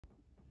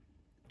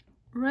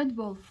Red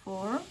Ball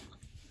 4.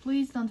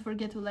 Please don't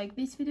forget to like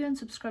this video and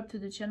subscribe to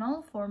the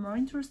channel for more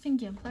interesting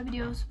gameplay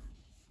videos.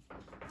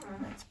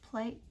 Let's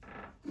play.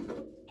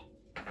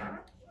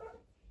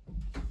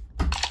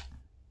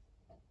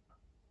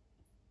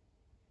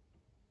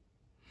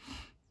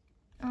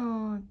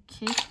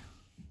 Okay.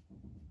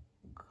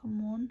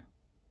 Come on.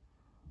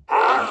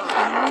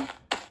 Okay.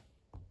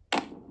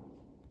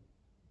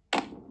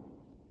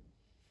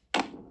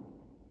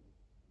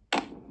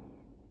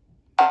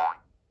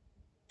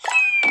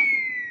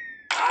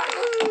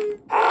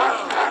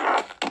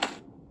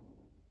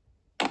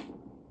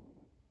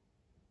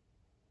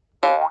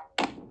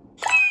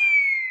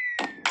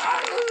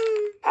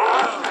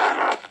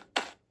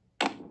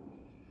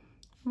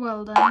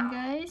 Well done,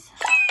 guys.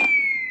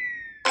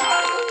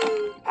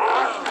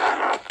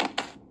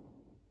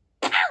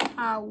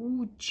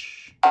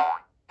 Ouch.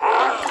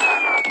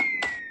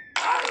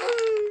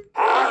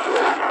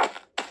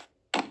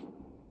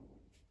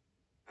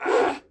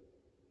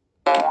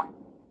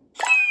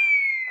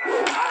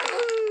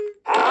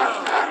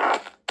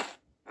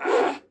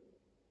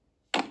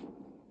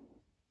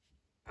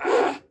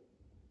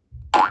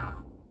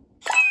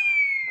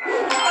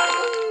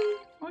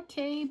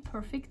 Okay,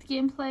 perfect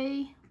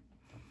gameplay.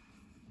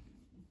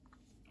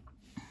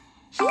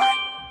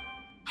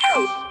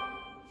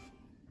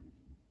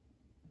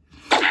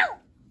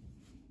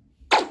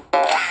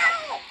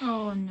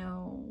 Oh,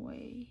 no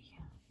way.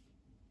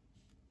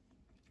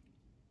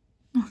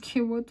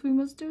 Okay, what we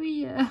must do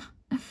here?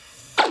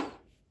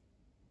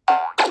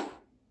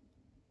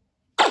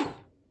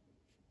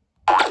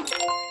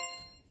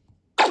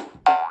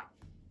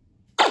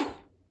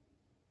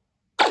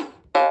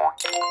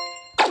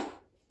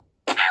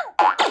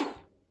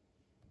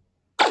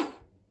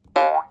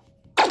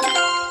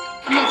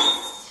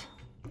 Yes!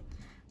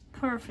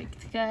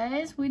 Perfect,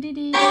 guys, we did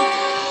it!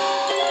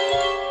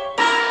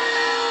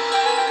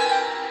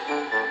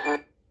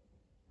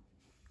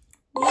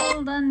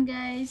 Well done,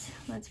 guys.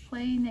 Let's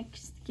play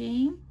next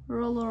game,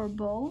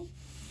 Rollerball.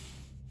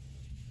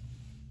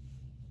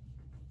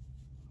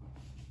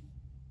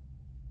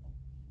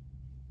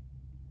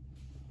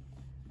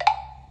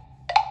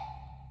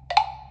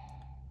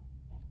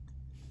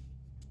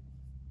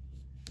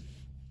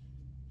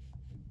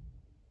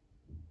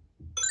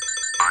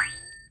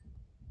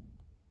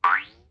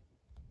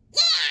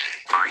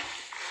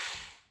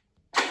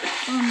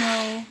 Oh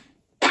no.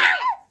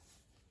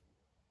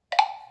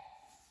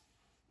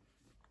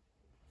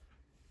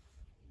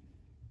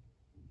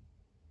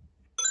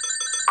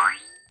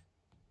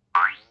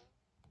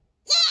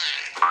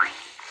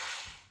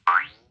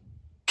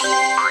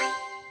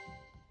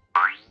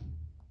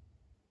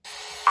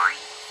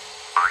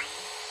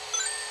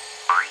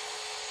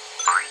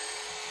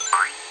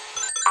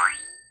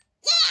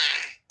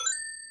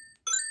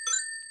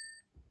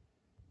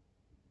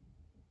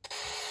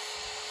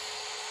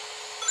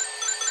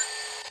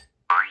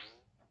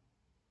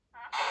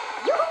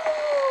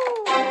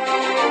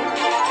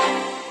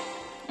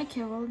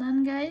 Okay, well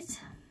done,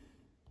 guys.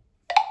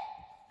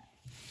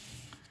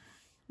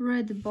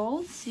 Red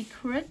Ball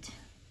Secret.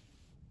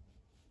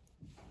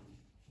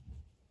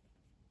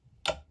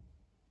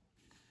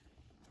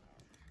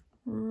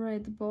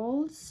 Red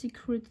Ball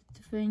Secret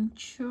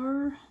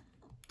Adventure.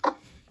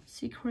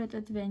 Secret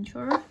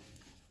Adventure.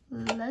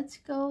 Let's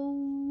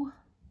go.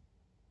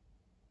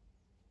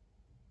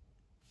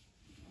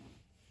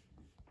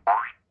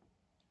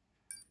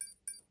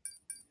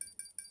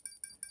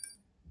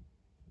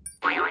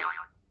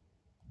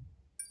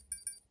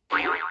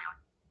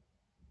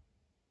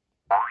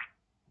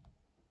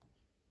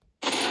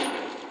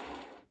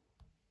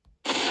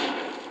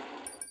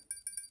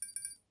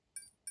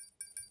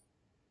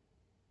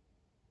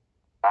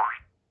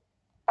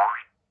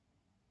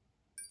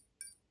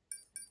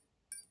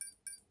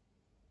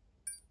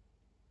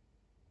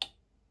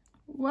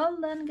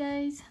 Well done,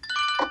 guys.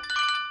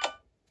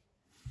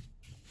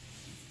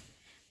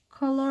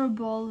 Color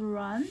Ball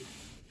Run.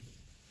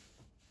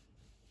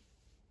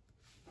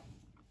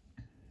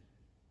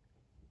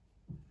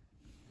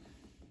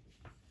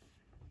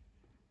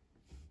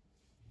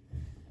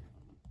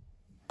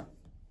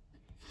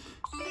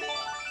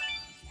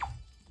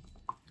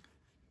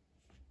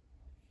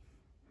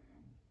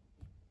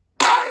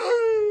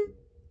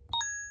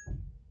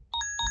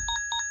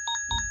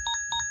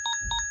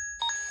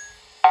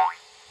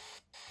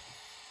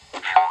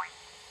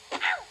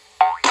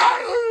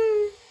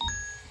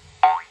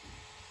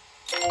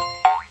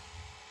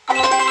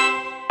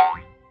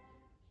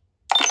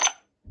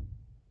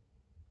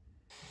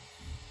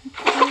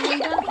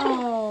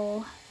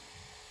 Oh,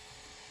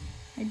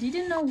 I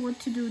didn't know what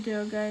to do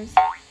there, guys.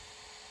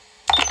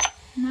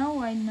 Now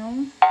I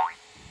know.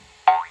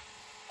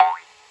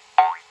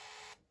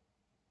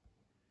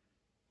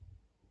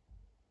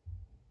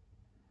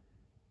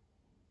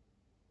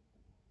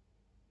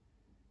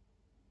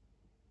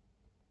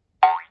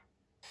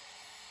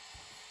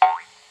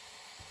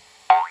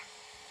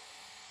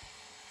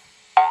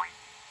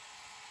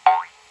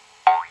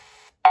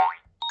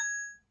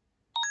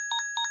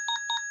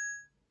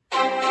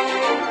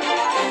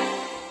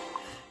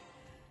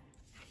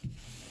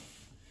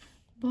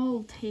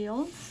 purple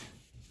tails.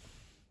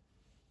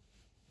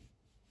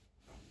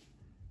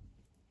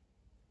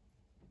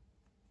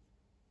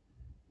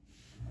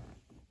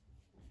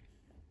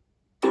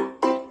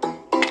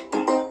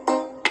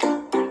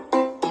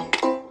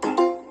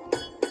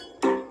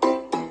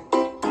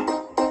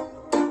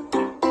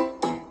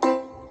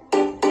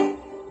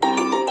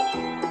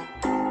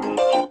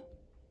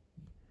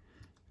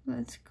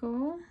 Let's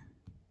go.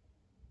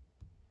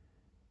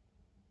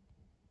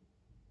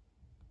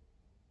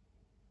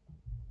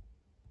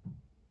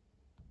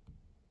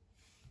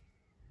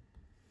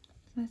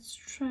 Let's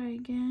try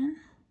again.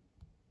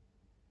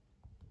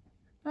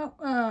 Oh,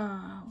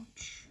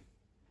 ouch.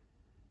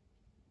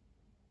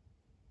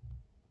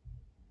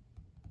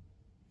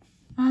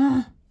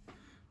 Ah,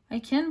 I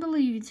can't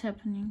believe it's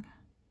happening.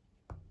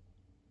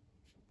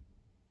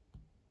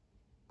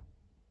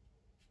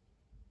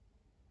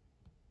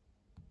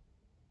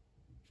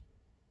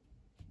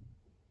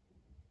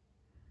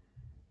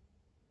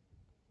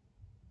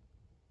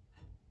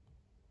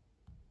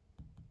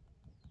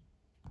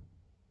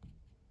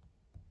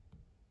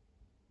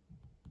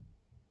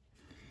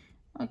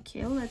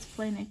 Okay, let's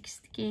play next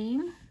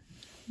game.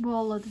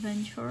 Ball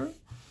Adventure.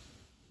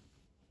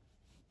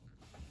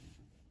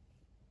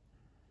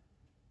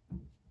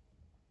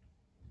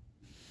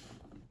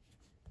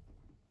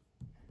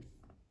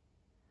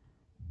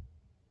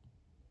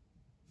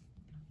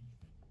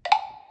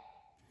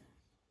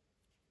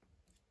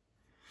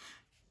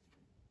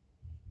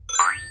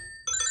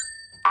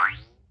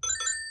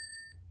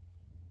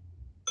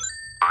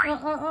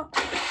 Oh.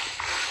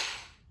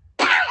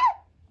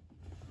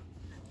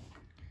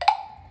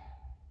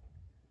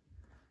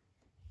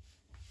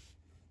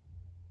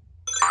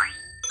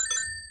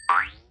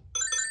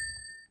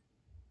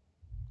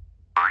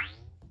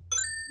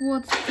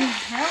 What the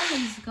hell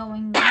is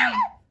going on?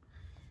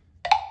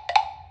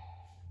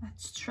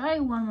 Let's try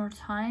one more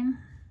time.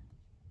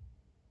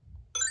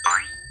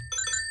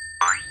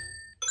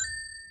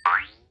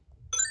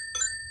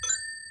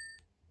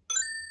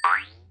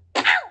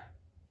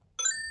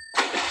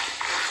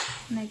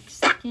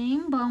 Next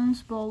game,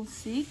 Bounce Ball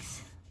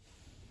 6.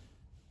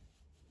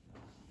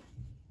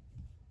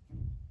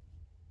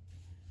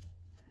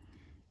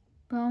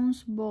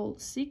 Bounce Ball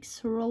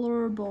 6,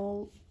 Roller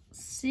Ball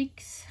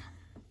 6.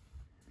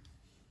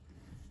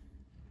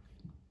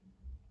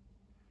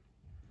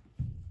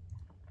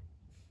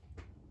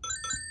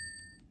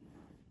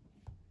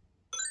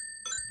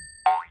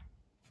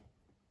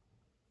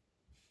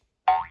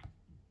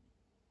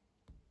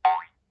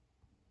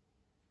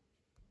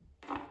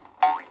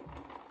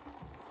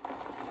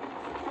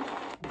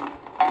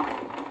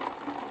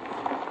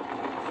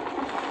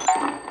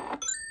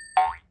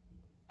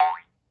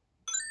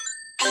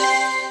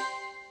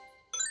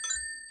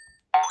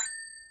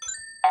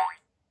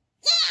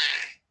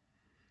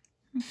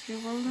 Okay,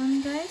 well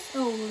done guys.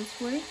 Oh,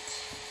 let's wait.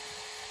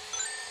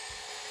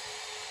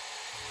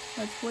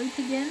 Let's wait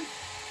again.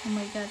 Oh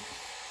my god.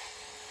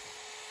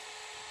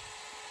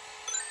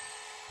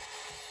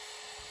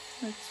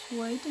 Let's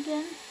wait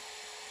again.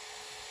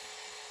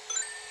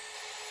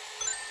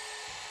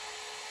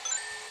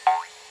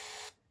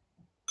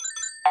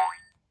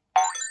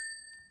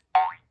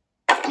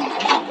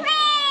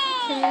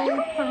 Okay,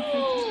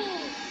 perfect.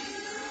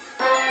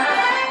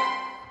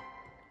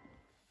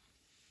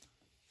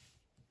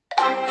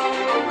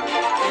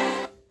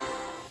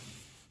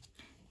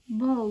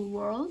 Ball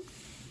World.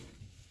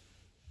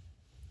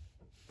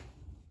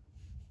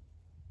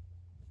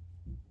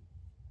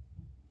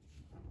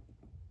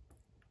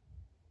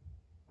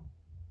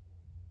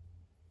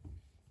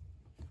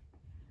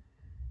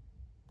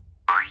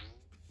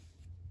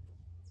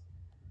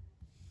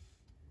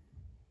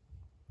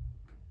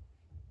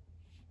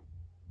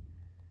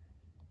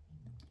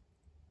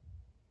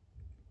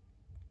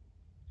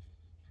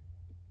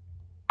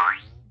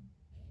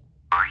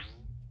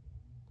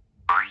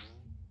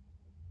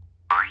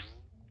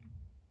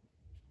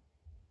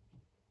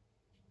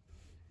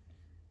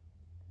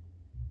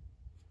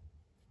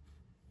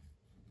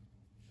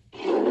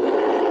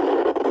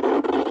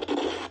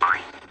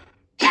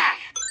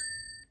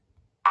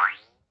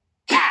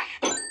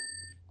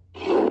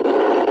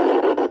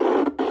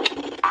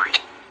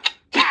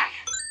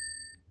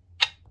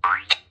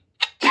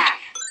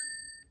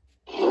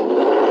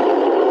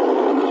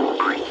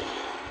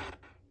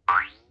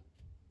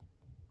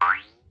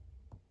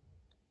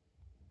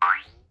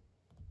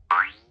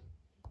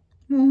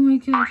 Oh my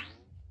god.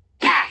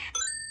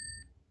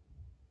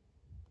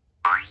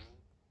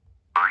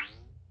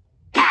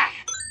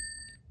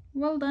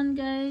 Well done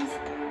guys.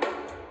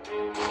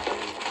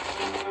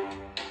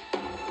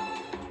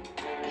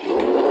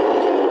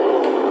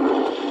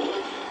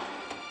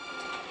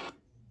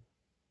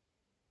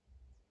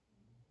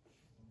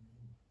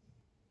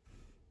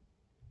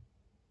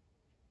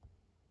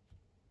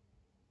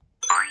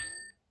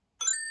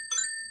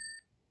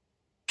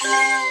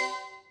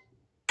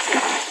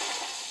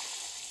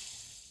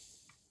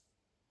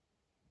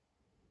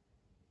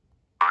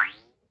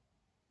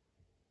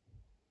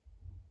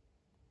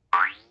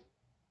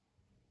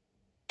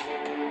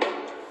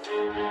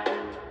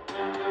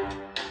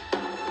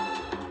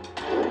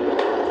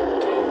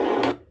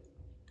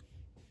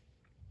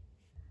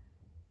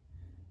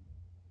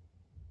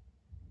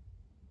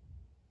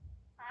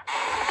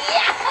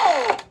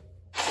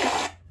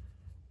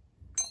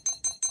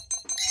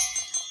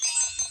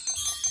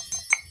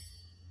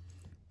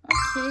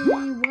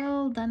 Okay,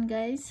 well done,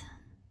 guys.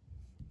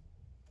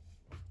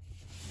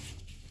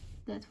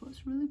 That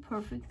was really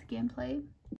perfect gameplay.